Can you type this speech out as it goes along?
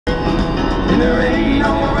There ain't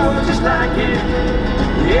no road just like it.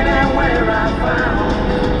 Anywhere I found.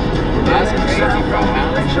 That's crazy, bro.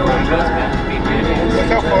 Mountains from us, man. Look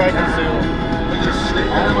how far I can zoom.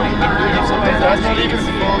 Oh my god. That's not even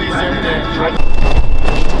fully zoomed in.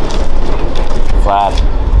 Flat.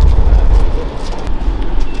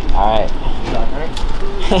 Alright.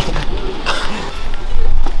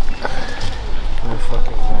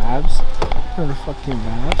 Fucking labs. What fucking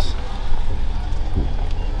labs?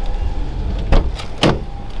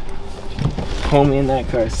 Homie in that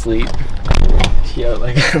car asleep. She out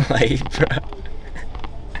like a light, bro.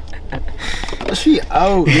 She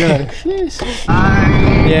out, yeah. She's.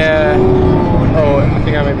 Yeah. Oh, I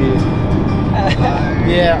think I might be.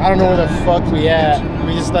 Yeah, I don't know where the fuck we at.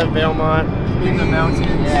 We just left Belmont. We in the mountains.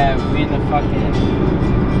 Yeah, we in the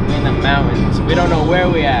mountains. We don't know where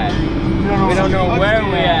we at. We don't know where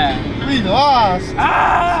we at. We lost.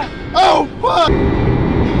 Ah! Oh fuck!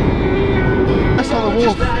 I saw the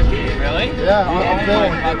wolf. Really? Yeah, up there. Oh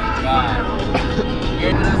my god.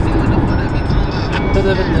 To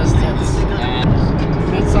the distance.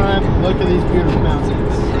 Good time. Look at these beautiful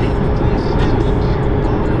mountains.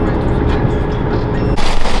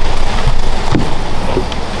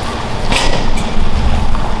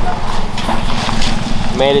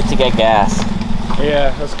 Made it to get gas.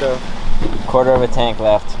 Yeah, let's go. Quarter of a tank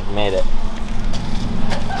left. Made it.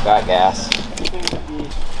 Got gas.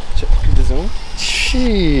 Check the zoom.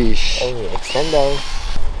 Sheesh. Hey, extendo.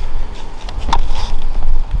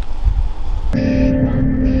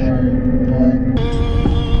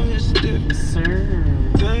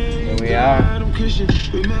 Here we are.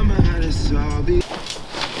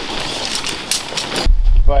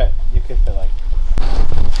 But you could feel like.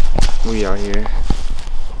 We are here.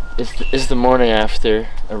 It's the morning after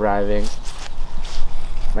arriving.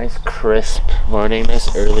 Nice crisp morning,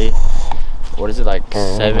 nice early. What is it, like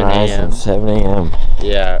 7 a.m.? 7 a.m.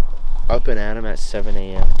 Yeah, up and at 'em at 7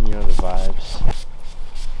 a.m. You know the vibes.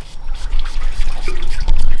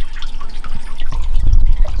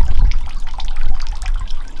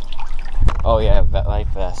 Oh yeah, life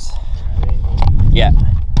vest. Yeah.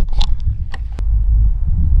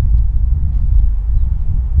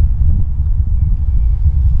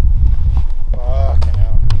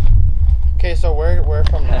 Okay, so where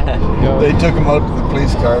from now? They took him out to the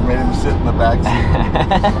police car, made him sit in the back seat.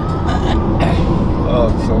 Oh,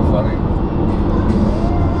 it's so funny.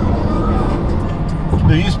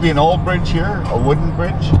 There used to be an old bridge here, a wooden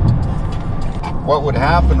bridge. What would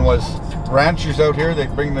happen was ranchers out here,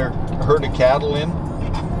 they'd bring their herd of cattle in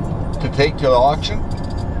to take to the auction,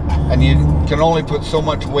 and you can only put so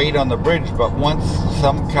much weight on the bridge, but once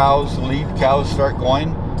some cows, lead cows, start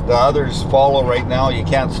going, the others follow right now. You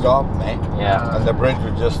can't stop them, eh? Yeah. And the bridge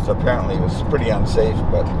was just, apparently, it was pretty unsafe,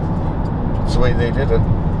 but that's the way they did it.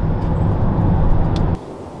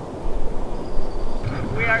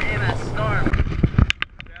 We are in a storm.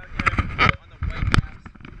 We're out here on the white caps.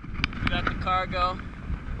 We got the cargo.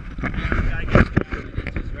 We gotta get storm, and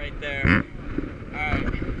it's just right there. Alright.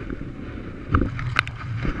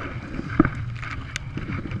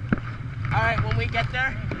 Alright, when we get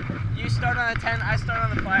there, you start on the tent, I start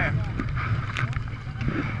on the fire.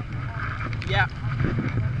 Yeah.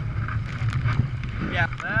 Yeah.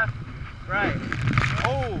 Left, right.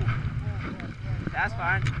 Oh! That's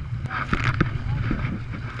fine.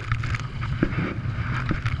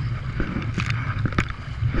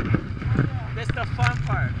 This is the fun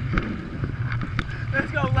part.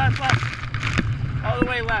 Let's go left, left. All the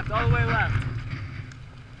way left, all the way left.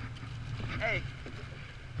 Hey.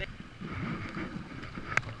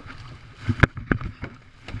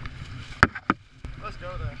 Let's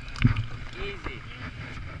go there. Easy.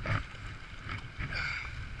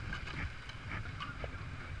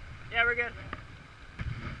 Yeah, we're good.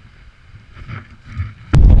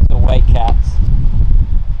 The white caps.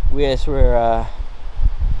 We're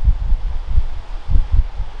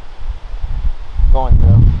going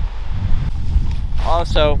through.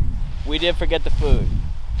 Also, we did forget the food.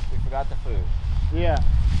 We forgot the food. Yeah,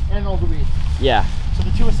 and all the weed. Yeah. So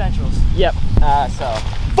the two essentials. Yep.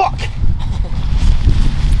 Fuck!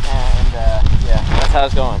 And yeah, that's how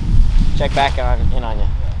it's going. Check back in on you.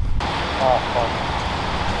 Oh, fuck.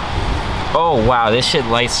 Oh wow, this shit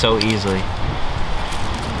lights so easily.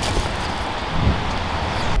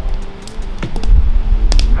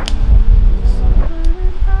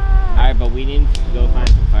 Alright, but we need to go find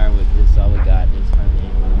some firewood. This is all we got. There's hardly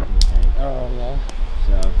anyone in the tank. Oh, yeah.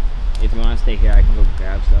 So, if you want to stay here, I can go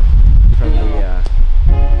grab stuff from the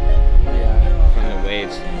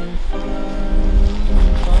waves.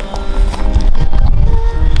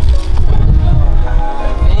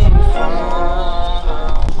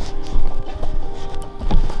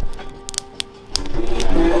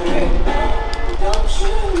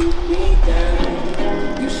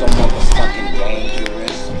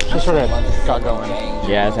 just sort of got going.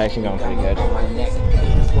 Yeah, it's actually going pretty good.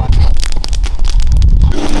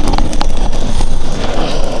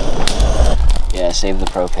 Yeah, save the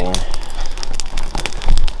propane.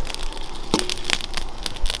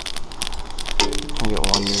 I'll get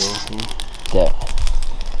one noodle here. Yeah.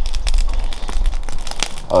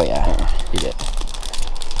 Oh yeah, you did.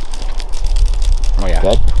 Oh yeah.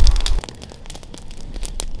 Good?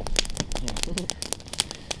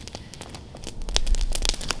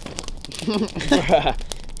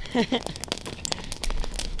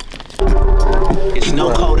 It's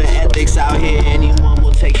no code of ethics out here. Anyone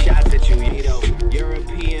will take shots at you. You know,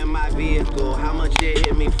 European, my vehicle. How much it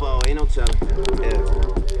hit me for? Ain't no telling. Yeah.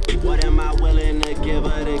 What am I willing to give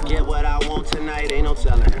her to get what I want tonight? Ain't no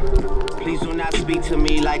telling. Please do not speak to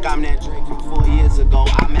me like I'm that Drake from 4 years ago.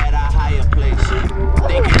 I'm at a higher place.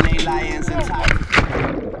 Thinking they lions and tigers.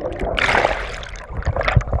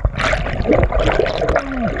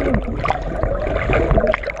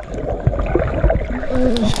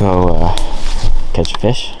 Let's go catch a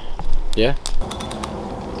fish. Yeah.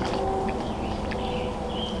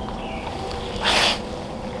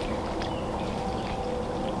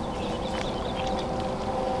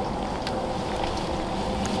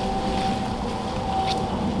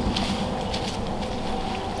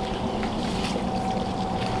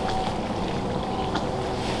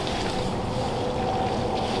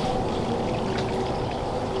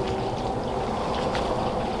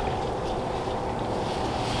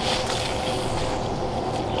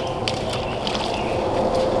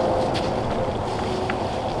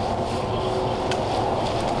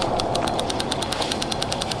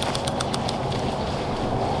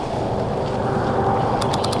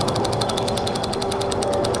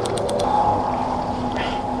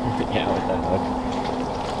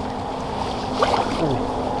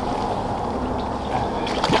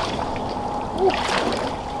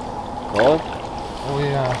 Cold? Oh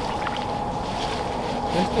yeah.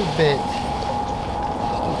 Just a bit.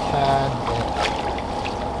 Just a tad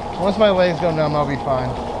bit. Once my legs go numb, I'll be fine.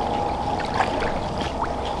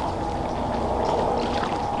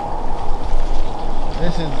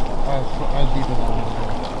 This is as deep as I'm gonna go.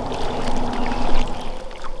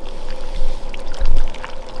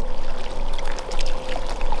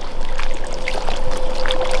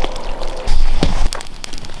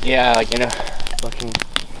 Yeah, like, you know, fucking.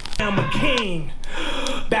 I'm a king.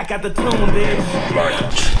 Back at the tomb, bitch.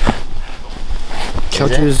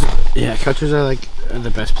 Couches, yeah, couches are like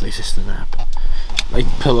the best places to nap. Like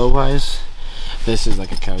pillow wise, this is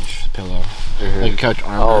like a couch pillow, like a couch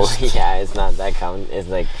armrest. Oh yeah, it's not that common. It's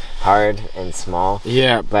like hard and small.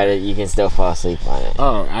 Yeah, but you can still fall asleep on it.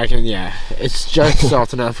 Oh, I can. Yeah, it's just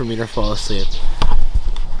soft enough for me to fall asleep.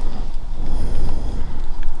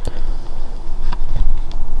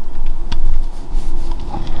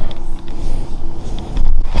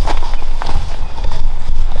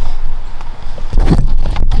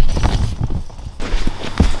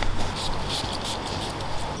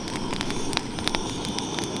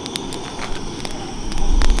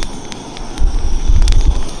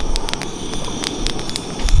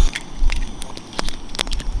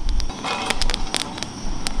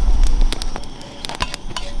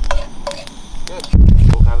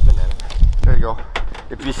 There you go.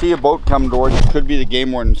 If you see a boat come towards, it could be the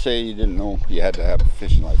game warden say you didn't know you had to have a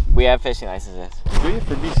fishing license. We have fishing licenses. Do you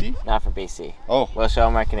for BC? Not for BC. Oh. We'll show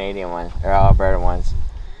them our Canadian ones, or our Alberta ones.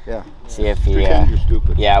 Yeah. See if he. Pretend you're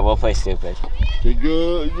stupid. Yeah, we'll play stupid. You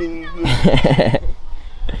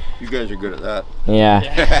guys are good at that.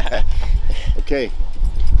 Yeah. Okay.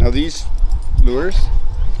 Now these lures,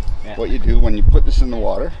 what you do when you put this in the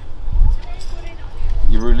water,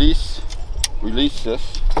 you release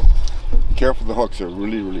this. Be careful, the hooks are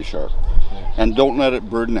really sharp. And don't let it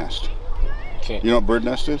bird nest. Okay. You know what bird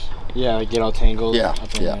nest is? Yeah, like get all tangled. Yeah.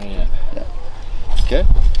 Up in Yeah. there, Yeah. Okay.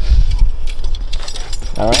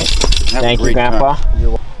 All right. Have a Thank you, great Grandpa. time.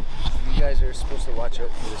 You guys are supposed to watch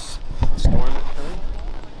out for this storm coming.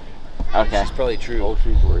 Okay. It's probably true. Oh,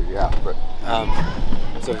 she's worried. Yeah, but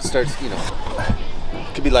So it starts, you know,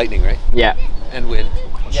 could be lightning, right? Yeah. And wind.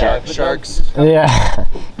 Yeah. Sharks. Yeah.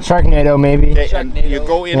 Sharknado maybe. okay, and you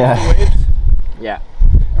go into Yeah. the waves, Yeah.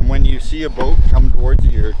 and when you see a boat come towards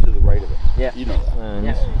you, you're to the right of it. Yeah. You know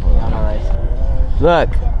that.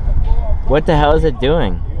 Look. What the hell is it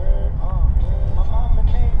doing?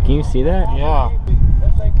 Can you see that? Yeah.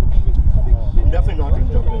 I'm definitely not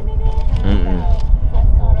gonna jump in.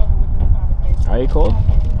 Are you cold?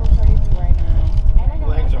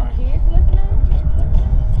 Legs are.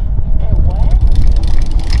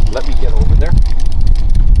 Let me get over there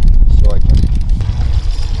so I can.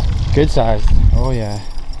 Good size. Oh yeah.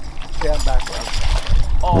 Stand back up.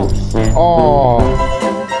 Oh, Oh.